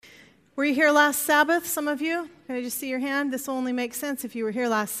Were you here last Sabbath, some of you? Can I just see your hand? This will only make sense if you were here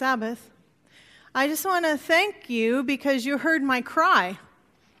last Sabbath. I just want to thank you because you heard my cry.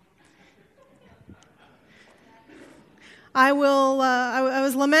 I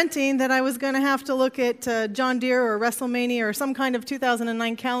was lamenting that I was going to have to look at John Deere or WrestleMania or some kind of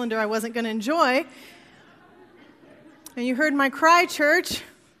 2009 calendar I wasn't going to enjoy. And you heard my cry, church.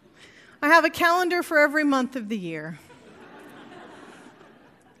 I have a calendar for every month of the year.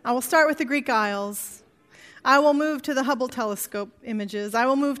 I will start with the Greek Isles. I will move to the Hubble telescope images. I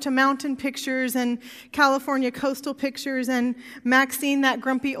will move to mountain pictures and California coastal pictures and Maxine, that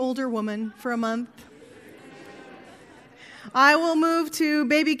grumpy older woman, for a month. I will move to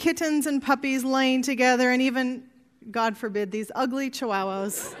baby kittens and puppies laying together and even, God forbid, these ugly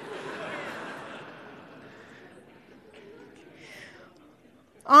chihuahuas.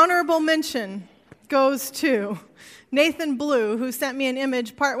 Honorable mention goes to Nathan Blue, who sent me an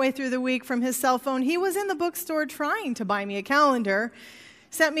image partway through the week from his cell phone. He was in the bookstore trying to buy me a calendar,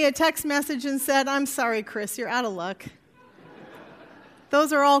 sent me a text message and said, "I'm sorry, Chris, you're out of luck."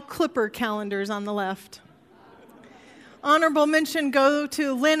 Those are all Clipper calendars on the left. Honorable mention go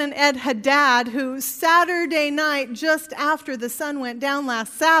to Lynn and Ed Haddad, who Saturday night, just after the sun went down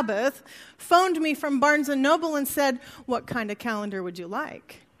last Sabbath, phoned me from Barnes & Noble and said, "What kind of calendar would you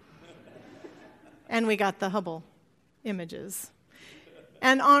like?" And we got the Hubble images.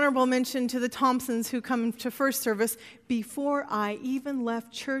 And honorable mention to the Thompsons who come to first service. Before I even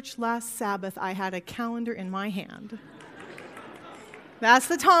left church last Sabbath, I had a calendar in my hand. That's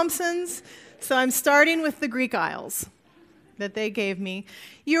the Thompsons. So I'm starting with the Greek Isles that they gave me.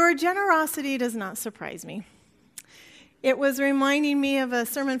 Your generosity does not surprise me. It was reminding me of a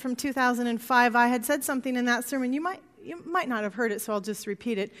sermon from 2005. I had said something in that sermon. You might not have heard it, so I'll just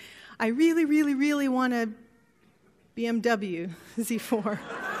repeat it. I really, really, really want a BMW Z4.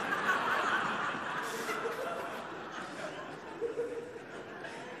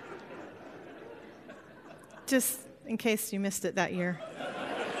 Just in case you missed it that year.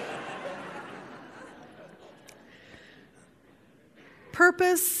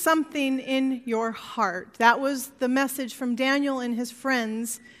 Purpose something in your heart. That was the message from Daniel and his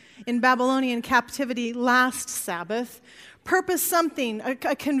friends in Babylonian captivity last Sabbath. Purpose something, a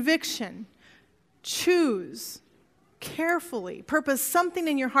conviction. Choose carefully. Purpose something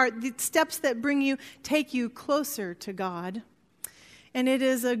in your heart, the steps that take you closer to God. And it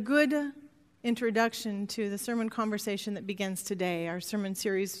is a good introduction to the sermon conversation that begins today, our sermon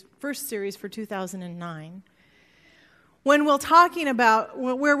series, first series for 2009. Where we'll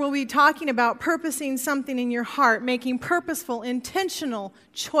be talking about purposing something in your heart, making purposeful, intentional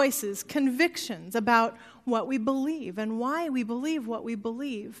choices, convictions about what we believe and why we believe what we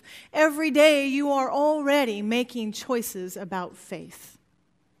believe. Every day you are already making choices about faith.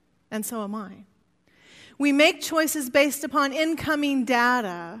 And so am I. We make choices based upon incoming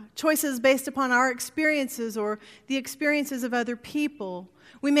data, choices based upon our experiences or the experiences of other people.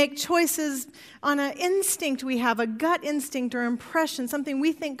 We make choices on an instinct we have, a gut instinct or impression, something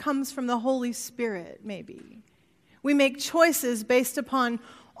we think comes from the Holy Spirit, maybe. We make choices based upon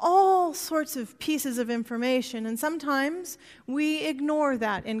all sorts of pieces of information, and sometimes we ignore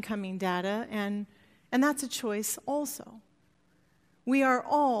that incoming data, and that's a choice also. We are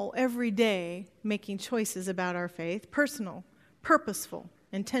all, every day, making choices about our faith, personal, purposeful,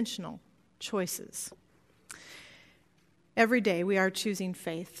 intentional choices. Every day we are choosing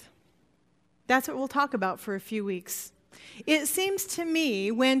faith. That's what we'll talk about for a few weeks. It seems to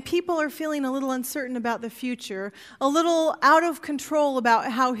me when people are feeling a little uncertain about the future, a little out of control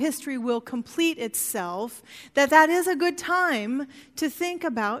about how history will complete itself, that is a good time to think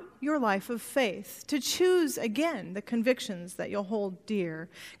about your life of faith, to choose again the convictions that you'll hold dear.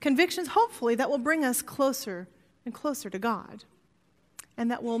 Convictions, hopefully, that will bring us closer and closer to God,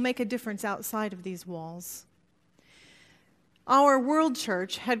 and that will make a difference outside of these walls. Our World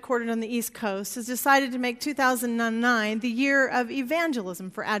Church, headquartered on the East Coast, has decided to make 2009 the year of evangelism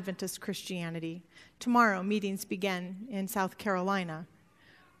for Adventist Christianity. Tomorrow, meetings begin in South Carolina,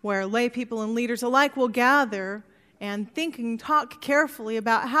 where lay people and leaders alike will gather and think and talk carefully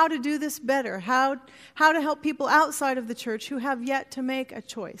about how to do this better, how to help people outside of the church who have yet to make a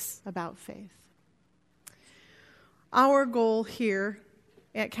choice about faith. Our goal here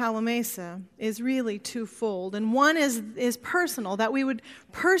at Calimesa is really twofold. And one is personal, that we would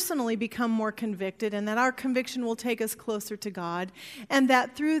personally become more convicted and that our conviction will take us closer to God, and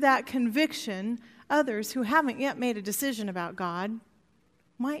that through that conviction, others who haven't yet made a decision about God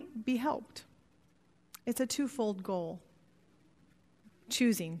might be helped. It's a twofold goal,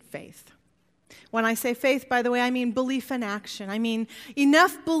 choosing faith. When I say faith, by the way, I mean belief in action. I mean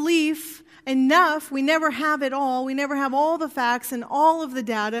enough belief, enough. We never have it all. We never have all the facts and all of the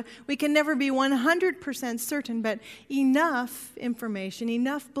data. We can never be 100% certain, but enough information,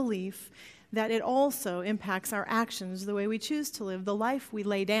 enough belief that it also impacts our actions, the way we choose to live, the life we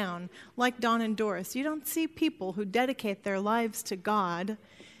lay down. Like Don and Doris, you don't see people who dedicate their lives to God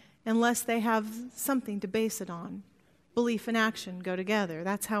unless they have something to base it on. Belief and action go together.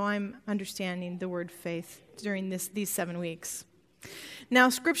 That's how I'm understanding the word faith during these 7 weeks. Now,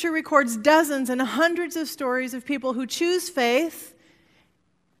 Scripture records dozens and hundreds of stories of people who choose faith,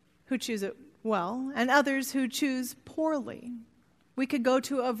 who choose it well, and others who choose poorly. We could go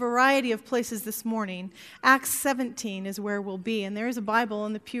to a variety of places this morning. Acts 17 is where we'll be, and there is a Bible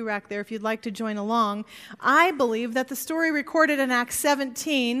in the pew rack there if you'd like to join along. I believe that the story recorded in Acts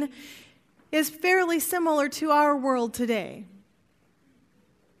 17 is fairly similar to our world today.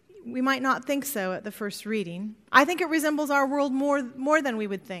 We might not think so at the first reading. I think it resembles our world more than we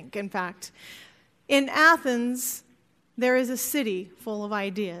would think, in fact. In Athens, there is a city full of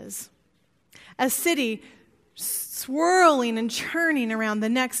ideas. A city swirling and churning around the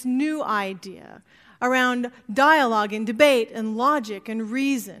next new idea, around dialogue and debate and logic and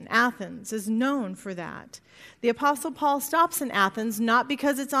reason. Athens is known for that. The Apostle Paul stops in Athens not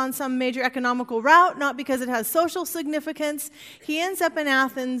because it's on some major economical route, not because it has social significance. He ends up in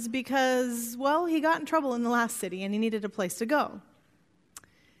Athens because, well, he got in trouble in the last city and he needed a place to go.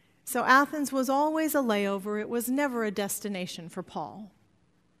 So Athens was always a layover. It was never a destination for Paul.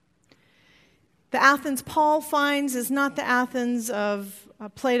 The Athens Paul finds is not the Athens of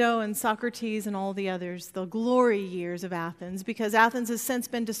Plato and Socrates and all the others, the glory years of Athens, because Athens has since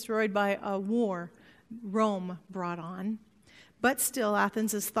been destroyed by a war Rome brought on. But still,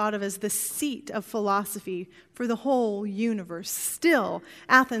 Athens is thought of as the seat of philosophy for the whole universe. Still,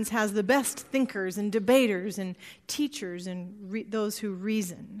 Athens has the best thinkers and debaters and teachers and those who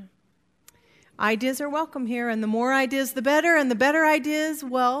reason. Ideas are welcome here, and the more ideas, the better, and the better ideas,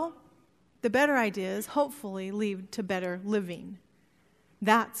 well, the better ideas hopefully lead to better living.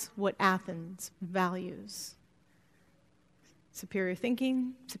 That's what Athens values. Superior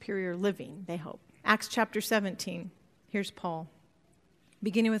thinking, superior living, they hope. Acts chapter 17. Here's Paul,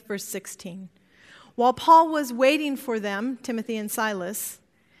 beginning with verse 16. While Paul was waiting for them, Timothy and Silas,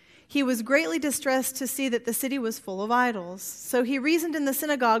 he was greatly distressed to see that the city was full of idols. So he reasoned in the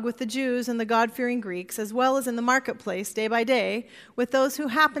synagogue with the Jews and the God-fearing Greeks, as well as in the marketplace day by day with those who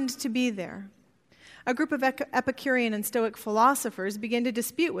happened to be there. A group of Epicurean and Stoic philosophers began to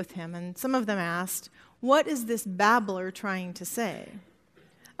dispute with him, and some of them asked, "What is this babbler trying to say?"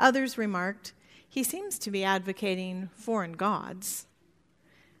 Others remarked, "He seems to be advocating foreign gods."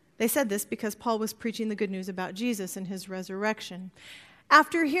 They said this because Paul was preaching the good news about Jesus and his resurrection.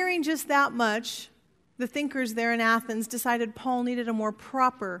 After hearing just that much, the thinkers there in Athens decided Paul needed a more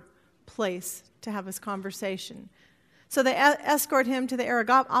proper place to have his conversation. So they escort him to the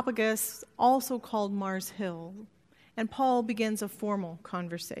Areopagus, also called Mars Hill. And Paul begins a formal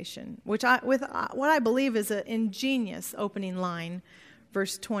conversation, with what I believe is an ingenious opening line,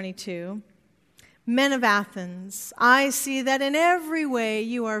 verse 22. "Men of Athens, I see that in every way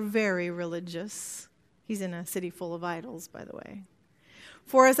you are very religious." He's in a city full of idols, by the way.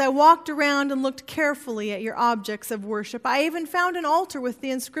 "For as I walked around and looked carefully at your objects of worship, I even found an altar with the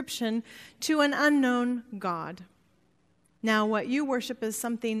inscription, 'To an unknown God.' Now what you worship is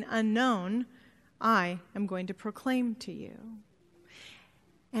something unknown, I am going to proclaim to you."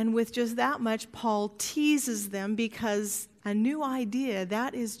 And with just that much, Paul teases them because a new idea,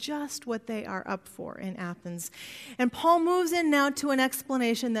 that is just what they are up for in Athens. And Paul moves in now to an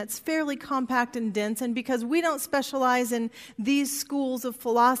explanation that's fairly compact and dense, and because we don't specialize in these schools of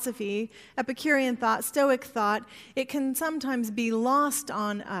philosophy, Epicurean thought, Stoic thought, it can sometimes be lost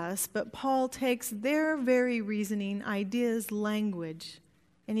on us, but Paul takes their very reasoning, ideas, language,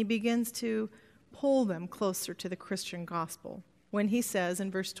 and he begins to pull them closer to the Christian gospel when he says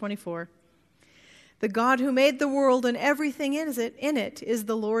in verse 24, "The God who made the world and everything in it is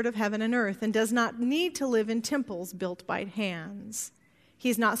the Lord of heaven and earth and does not need to live in temples built by hands. He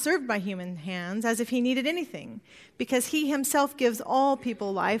is not served by human hands as if he needed anything, because he himself gives all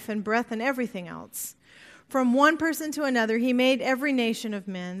people life and breath and everything else. From one person to another he made every nation of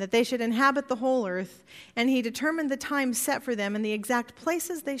men, that they should inhabit the whole earth, and he determined the time set for them and the exact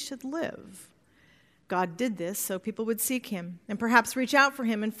places they should live. God did this so people would seek him and perhaps reach out for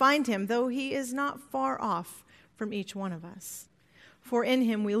him and find him, though he is not far off from each one of us. For in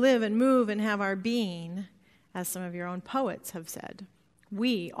him we live and move and have our being, as some of your own poets have said.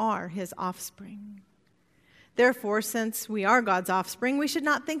 We are his offspring." Therefore, since we are God's offspring, we should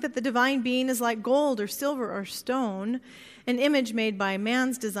not think that the divine being is like gold or silver or stone, an image made by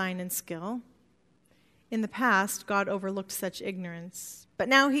man's design and skill. In the past, God overlooked such ignorance, but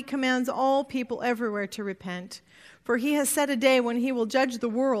now he commands all people everywhere to repent, for he has set a day when he will judge the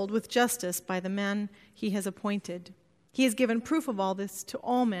world with justice by the man he has appointed. He has given proof of all this to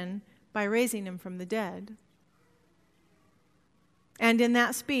all men by raising him from the dead. And in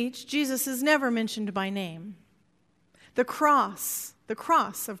that speech, Jesus is never mentioned by name. The cross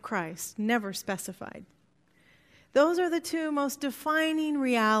of Christ, never specified. Those are the two most defining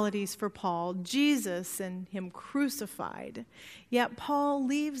realities for Paul, Jesus and him crucified. Yet Paul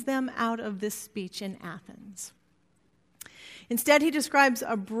leaves them out of this speech in Athens. Instead, he describes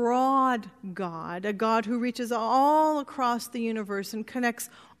a broad God, a God who reaches all across the universe and connects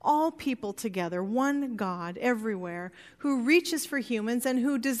all people together, one God everywhere, who reaches for humans and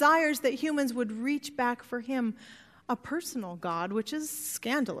who desires that humans would reach back for him, a personal God, which is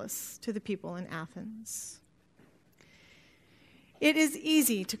scandalous to the people in Athens. It is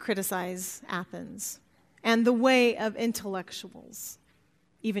easy to criticize Athens and the way of intellectuals,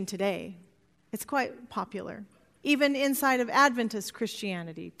 even today. It's quite popular, even inside of Adventist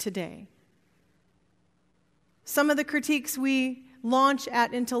Christianity today. Some of the critiques we launch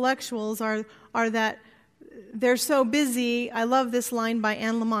at intellectuals are that they're so busy. I love this line by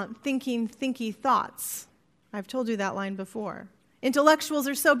Anne Lamott, thinking thinky thoughts. I've told you that line before. Intellectuals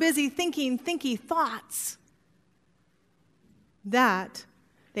are so busy thinking thinky thoughts that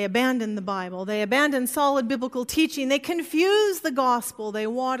they abandon the Bible, they abandon solid biblical teaching, they confuse the gospel, they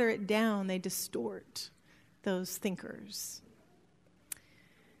water it down, they distort those thinkers.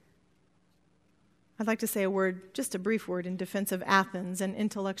 I'd like to say a word, just a brief word, in defense of Athens and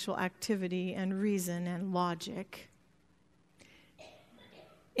intellectual activity and reason and logic.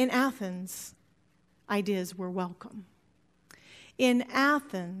 In Athens, ideas were welcome. In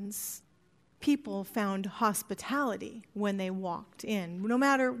Athens, people found hospitality when they walked in, no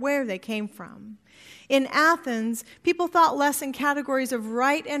matter where they came from. In Athens, people thought less in categories of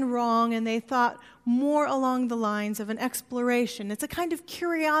right and wrong, and they thought more along the lines of an exploration. It's a kind of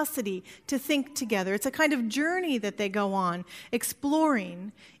curiosity to think together. It's a kind of journey that they go on,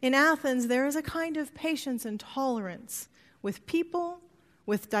 exploring. In Athens, there is a kind of patience and tolerance with people,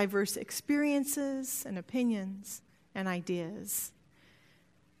 with diverse experiences and opinions and ideas.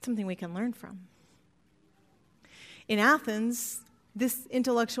 Something we can learn from. In Athens, this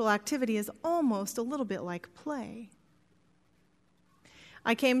intellectual activity is almost a little bit like play.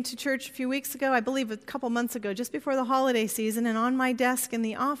 I came to church a few weeks ago, I believe a couple months ago, just before the holiday season, and on my desk in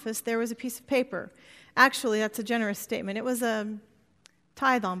the office there was a piece of paper. Actually, that's a generous statement. It was a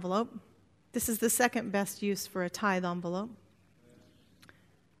tithe envelope. This is the second best use for a tithe envelope.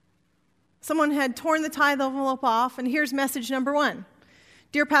 Someone had torn the tithe envelope off, and here's message number 1.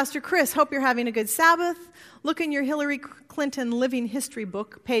 Dear Pastor Chris, hope you're having a good Sabbath. Look in your Hillary Clinton Living History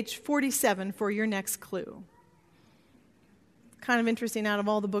book, page 47, for your next clue. Kind of interesting, out of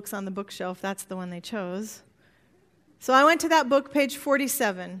all the books on the bookshelf, that's the one they chose. So I went to that book, page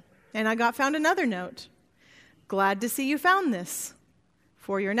 47, and I found another note. Glad to see you found this.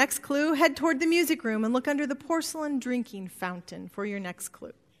 For your next clue, head toward the music room and look under the porcelain drinking fountain for your next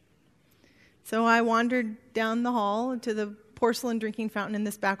clue. So I wandered down the hall to the porcelain drinking fountain in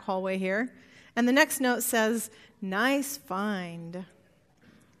this back hallway here. And the next note says, nice find.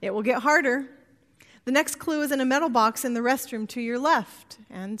 It will get harder. The next clue is in a metal box in the restroom to your left.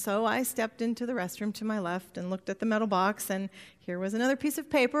 And so I stepped into the restroom to my left and looked at the metal box, and here was another piece of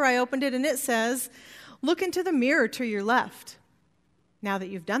paper. I opened it, and it says, look into the mirror to your left. Now that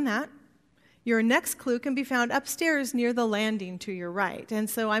you've done that, your next clue can be found upstairs near the landing to your right. And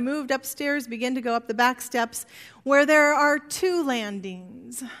so I moved upstairs, began to go up the back steps, where there are 2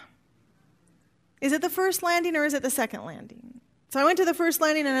 landings. Is it the first landing or is it the second landing? So I went to the first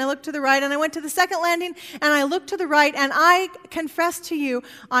landing and I looked to the right, and I went to the second landing and I looked to the right, and I confess to you,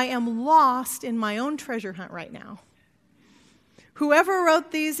 I am lost in my own treasure hunt right now. Whoever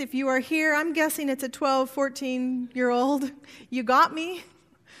wrote these, if you are here, I'm guessing it's a 12, 14-year-old. You got me?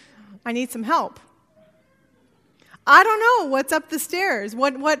 I need some help. I don't know what's up the stairs,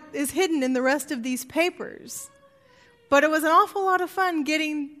 what is hidden in the rest of these papers. But it was an awful lot of fun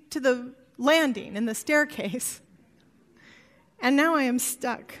getting to the landing and the staircase. And now I am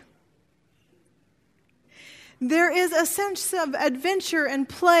stuck. There is a sense of adventure and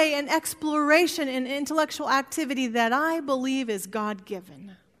play and exploration and intellectual activity that I believe is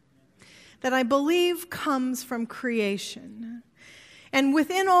God-given, that I believe comes from creation. And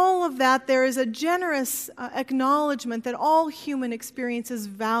within all of that, there is a generous acknowledgement that all human experience is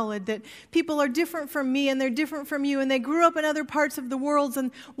valid, that people are different from me and they're different from you, and they grew up in other parts of the world,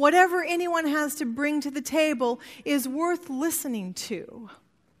 and whatever anyone has to bring to the table is worth listening to.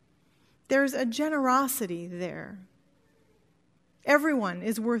 There's a generosity there. Everyone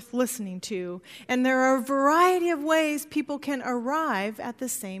is worth listening to, and there are a variety of ways people can arrive at the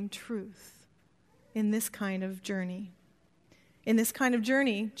same truth in this kind of journey. In this kind of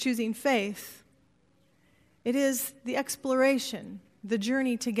journey, choosing faith, it is the exploration, the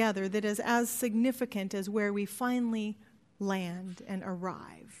journey together, that is as significant as where we finally land and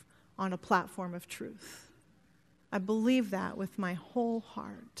arrive on a platform of truth. I believe that with my whole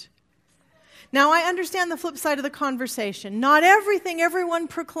heart. Now, I understand the flip side of the conversation. Not everything everyone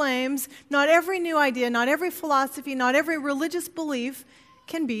proclaims, not every new idea, not every philosophy, not every religious belief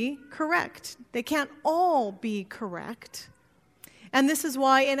can be correct. They can't all be correct. And this is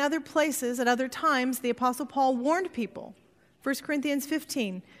why in other places, at other times, the Apostle Paul warned people. 1 Corinthians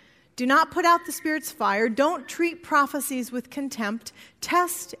 15, do not put out the Spirit's fire. Don't treat prophecies with contempt.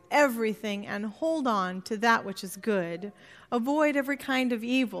 Test everything and hold on to that which is good. Avoid every kind of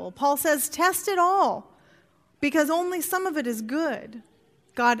evil. Paul says, test it all, because only some of it is good.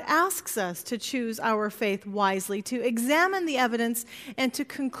 God asks us to choose our faith wisely, to examine the evidence, and to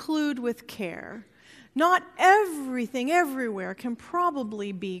conclude with care. Not everything everywhere can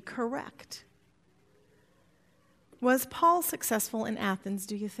probably be correct. Was Paul successful in Athens,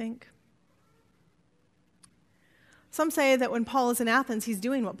 do you think? Some say that when Paul is in Athens, he's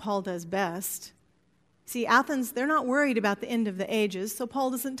doing what Paul does best. See, Athens, they're not worried about the end of the ages, so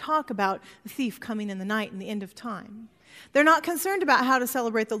Paul doesn't talk about the thief coming in the night and the end of time. They're not concerned about how to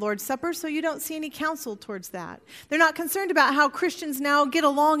celebrate the Lord's Supper, so you don't see any counsel towards that. They're not concerned about how Christians now get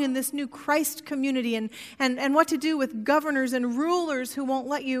along in this new Christ community and what to do with governors and rulers who won't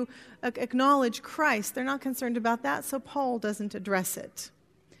let you acknowledge Christ. They're not concerned about that, so Paul doesn't address it.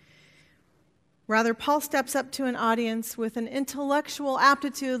 Rather, Paul steps up to an audience with an intellectual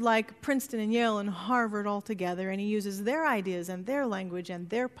aptitude like Princeton and Yale and Harvard all together, and he uses their ideas and their language and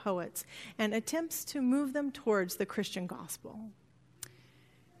their poets and attempts to move them towards the Christian gospel.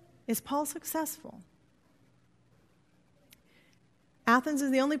 Is Paul successful? Athens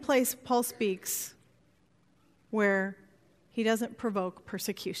is the only place Paul speaks where he doesn't provoke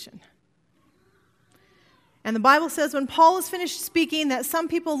persecution. And the Bible says when Paul was finished speaking that some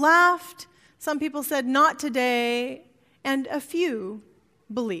people laughed, some people said, not today, and a few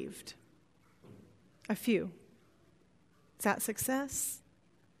believed. A few. Is that success?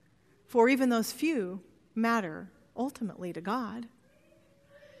 For even those few matter ultimately to God.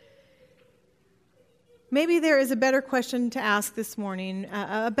 Maybe there is a better question to ask this morning,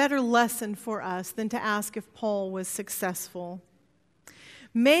 a better lesson for us than to ask if Paul was successful.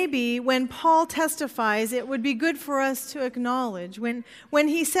 Maybe when Paul testifies, it would be good for us to acknowledge when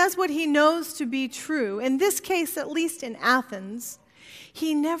he says what he knows to be true, in this case, at least in Athens,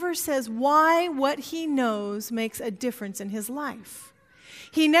 he never says why what he knows makes a difference in his life.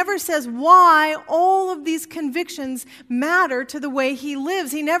 He never says why all of these convictions matter to the way he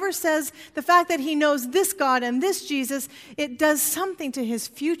lives. He never says the fact that he knows this God and this Jesus, it does something to his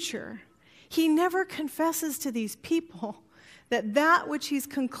future. He never confesses to these people that which he's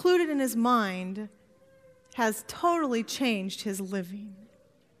concluded in his mind has totally changed his living.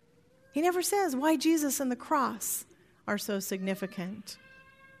 He never says why Jesus and the cross are so significant.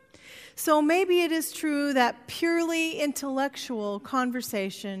 So maybe it is true that purely intellectual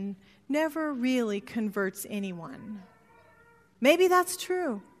conversation never really converts anyone. Maybe that's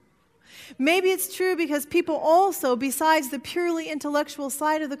true. Maybe it's true because people also, besides the purely intellectual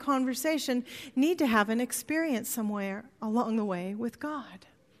side of the conversation, need to have an experience somewhere along the way with God.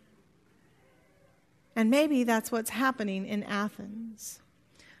 And maybe that's what's happening in Athens.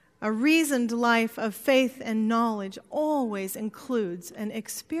 A reasoned life of faith and knowledge always includes an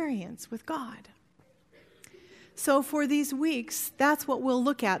experience with God. So for these weeks, that's what we'll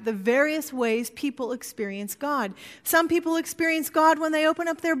look at, the various ways people experience God. Some people experience God when they open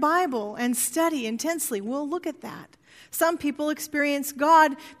up their Bible and study intensely. We'll look at that. Some people experience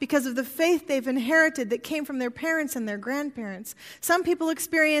God because of the faith they've inherited that came from their parents and their grandparents. Some people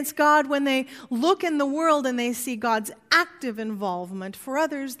experience God when they look in the world and they see God's active involvement. For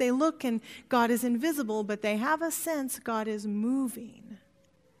others, they look and God is invisible, but they have a sense God is moving.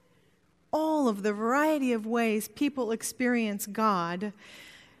 All of the variety of ways people experience God,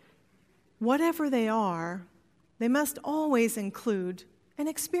 whatever they are, they must always include an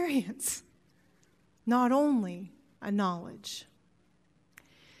experience, not only a knowledge.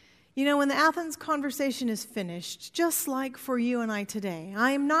 You know, when the Athens conversation is finished, just like for you and I today,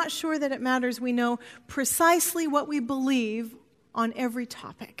 I am not sure that it matters we know precisely what we believe on every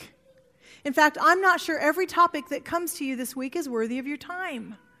topic. In fact, I'm not sure every topic that comes to you this week is worthy of your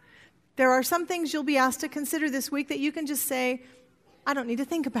time. There are some things you'll be asked to consider this week that you can just say, I don't need to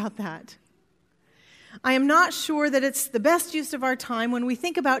think about that. I am not sure that it's the best use of our time when we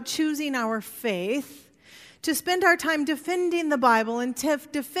think about choosing our faith to spend our time defending the Bible and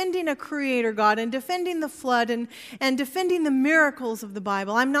defending a creator God and defending the flood and defending the miracles of the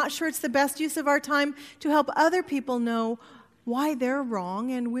Bible. I'm not sure it's the best use of our time to help other people know why they're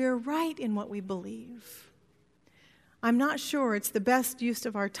wrong and we're right in what we believe. I'm not sure it's the best use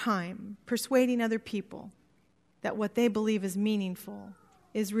of our time persuading other people that what they believe is meaningful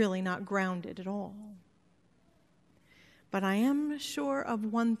is really not grounded at all. But I am sure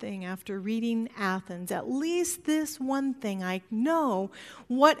of one thing after reading Athens, at least this one thing I know,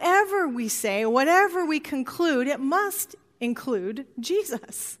 whatever we say, whatever we conclude, it must include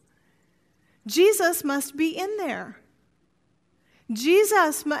Jesus. Jesus must be in there.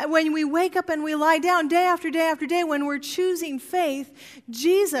 Jesus, when we wake up and we lie down day after day after day, when we're choosing faith,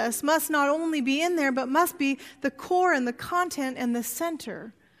 Jesus must not only be in there, but must be the core and the content and the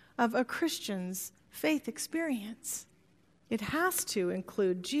center of a Christian's faith experience. It has to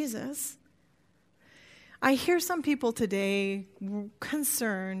include Jesus. I hear some people today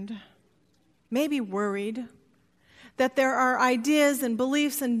concerned, maybe worried, that there are ideas and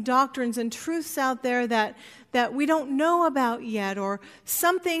beliefs and doctrines and truths out there that we don't know about yet, or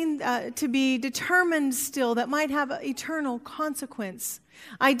something to be determined still that might have eternal consequence.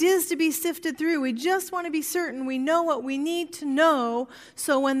 Ideas to be sifted through. We just want to be certain we know what we need to know,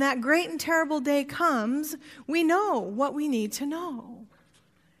 so when that great and terrible day comes, we know what we need to know.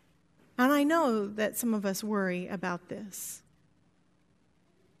 And I know that some of us worry about this.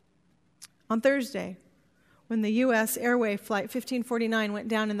 On Thursday, when the U.S. Airway Flight 1549 went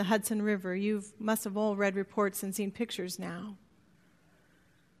down in the Hudson River, you must have all read reports and seen pictures now.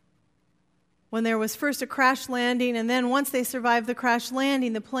 When there was first a crash landing, and then once they survived the crash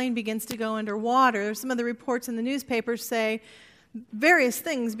landing, the plane begins to go underwater. Some of the reports in the newspapers say various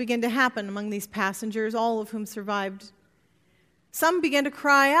things begin to happen among these passengers, all of whom survived. Some began to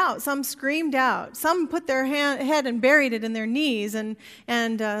cry out. Some screamed out. Some put their head and buried it in their knees, and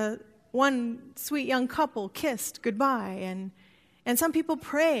one sweet young couple kissed goodbye, and some people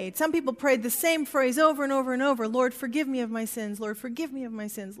prayed. Some people prayed the same phrase over and over and over, Lord, forgive me of my sins. Lord, forgive me of my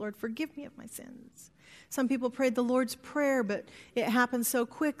sins. Lord, forgive me of my sins. Some people prayed the Lord's Prayer, but it happened so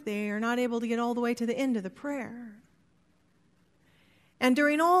quick they are not able to get all the way to the end of the prayer. And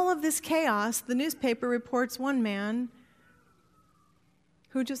during all of this chaos, the newspaper reports one man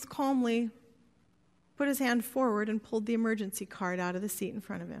who just calmly put his hand forward and pulled the emergency card out of the seat in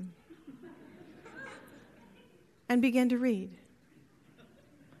front of him and began to read,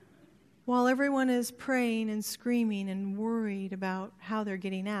 while everyone is praying and screaming and worried about how they're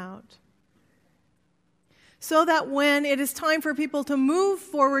getting out. So that when it is time for people to move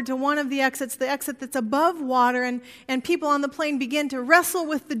forward to one of the exit that's above water, and people on the plane begin to wrestle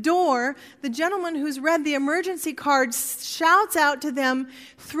with the door, the gentleman who's read the emergency card shouts out to them,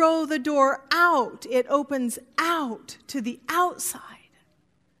 throw the door out. It opens out to the outside.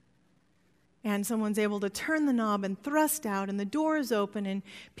 And someone's able to turn the knob and thrust out, and the door is open, and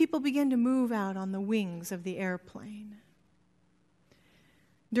people begin to move out on the wings of the airplane.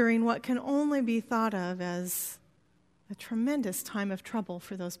 During what can only be thought of as a tremendous time of trouble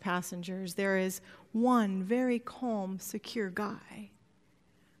for those passengers, there is one very calm, secure guy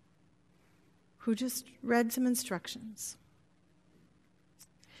who just read some instructions.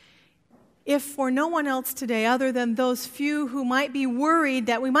 If for no one else today, other than those few who might be worried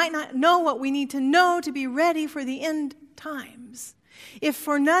that we might not know what we need to know to be ready for the end times, if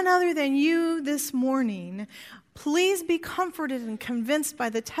for none other than you this morning, please be comforted and convinced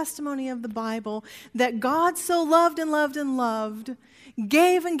by the testimony of the Bible that God so loved and loved and loved,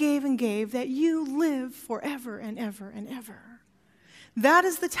 gave and gave and gave, that you live forever and ever and ever. That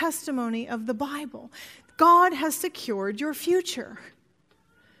is the testimony of the Bible. God has secured your future.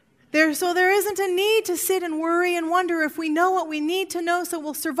 So there isn't a need to sit and worry and wonder if we know what we need to know so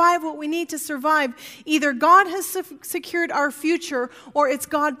we'll survive what we need to survive. Either God has secured our future, or it's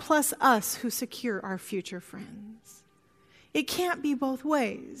God plus us who secure our future, friends. It can't be both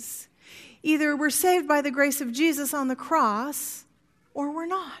ways. Either we're saved by the grace of Jesus on the cross, or we're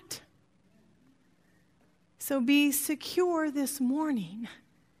not. So be secure this morning.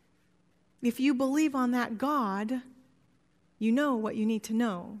 If you believe on that God, you know what you need to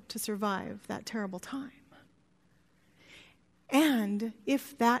know to survive that terrible time. And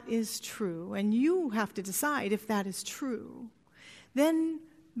if that is true, and you have to decide if that is true, then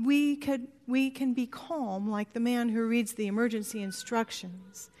we can be calm like the man who reads the emergency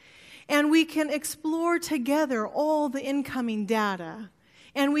instructions. And we can explore together all the incoming data.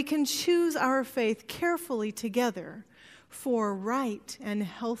 And we can choose our faith carefully together for right and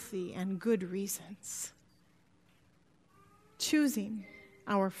healthy and good reasons. Choosing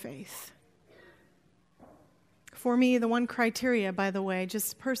our faith. For me, the one criteria, by the way,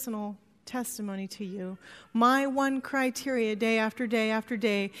 just personal testimony to you, my one criteria day after day after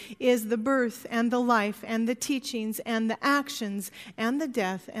day is the birth and the life and the teachings and the actions and the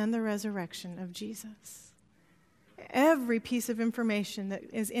death and the resurrection of Jesus. Every piece of information that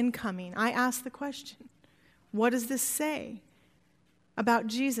is incoming, I ask the question, what does this say about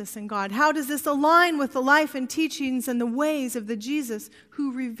Jesus and God? How does this align with the life and teachings and the ways of the Jesus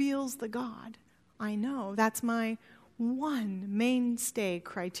who reveals the God I know? That's my one mainstay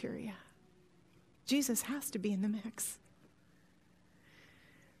criteria. Jesus has to be in the mix.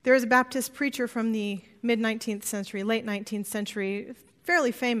 There is a Baptist preacher from the mid-19th century, late 19th century,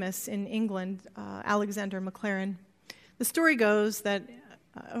 fairly famous in England, Alexander Maclaren. The story goes that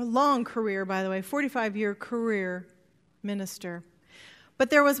a long career, by the way, 45-year career minister. But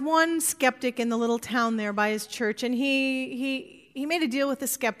there was one skeptic in the little town there by his church, and he made a deal with the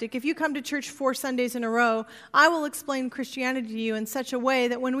skeptic. If you come to church 4 Sundays in a row, I will explain Christianity to you in such a way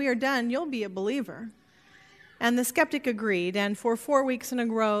that when we are done, you'll be a believer. And the skeptic agreed, and for 4 weeks in a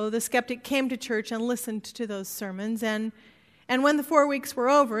row, the skeptic came to church and listened to those sermons. And when the 4 weeks were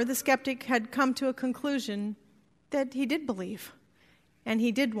over, the skeptic had come to a conclusion that he did believe, and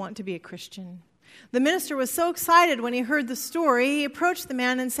he did want to be a Christian. The minister was so excited when he heard the story, he approached the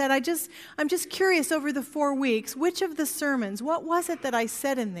man and said, I'm just curious, over the 4 weeks, which of the sermons, what was it that I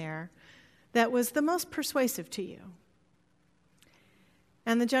said in there that was the most persuasive to you?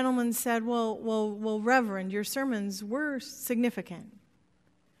 And the gentleman said, well, Reverend, your sermons were significant.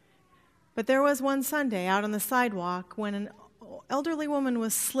 But there was one Sunday out on the sidewalk when an elderly woman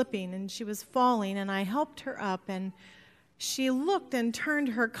was slipping and she was falling, and I helped her up, and she looked and turned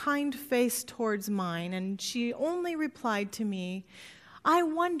her kind face towards mine, and she only replied to me, I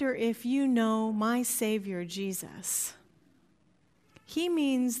wonder if you know my Savior Jesus. He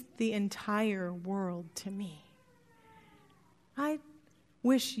means the entire world to me. I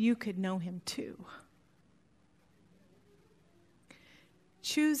wish you could know him too.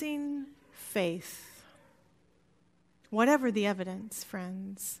 Choosing faith. Whatever the evidence,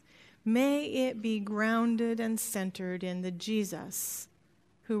 friends, may it be grounded and centered in the Jesus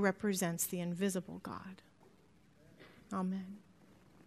who represents the invisible God. Amen.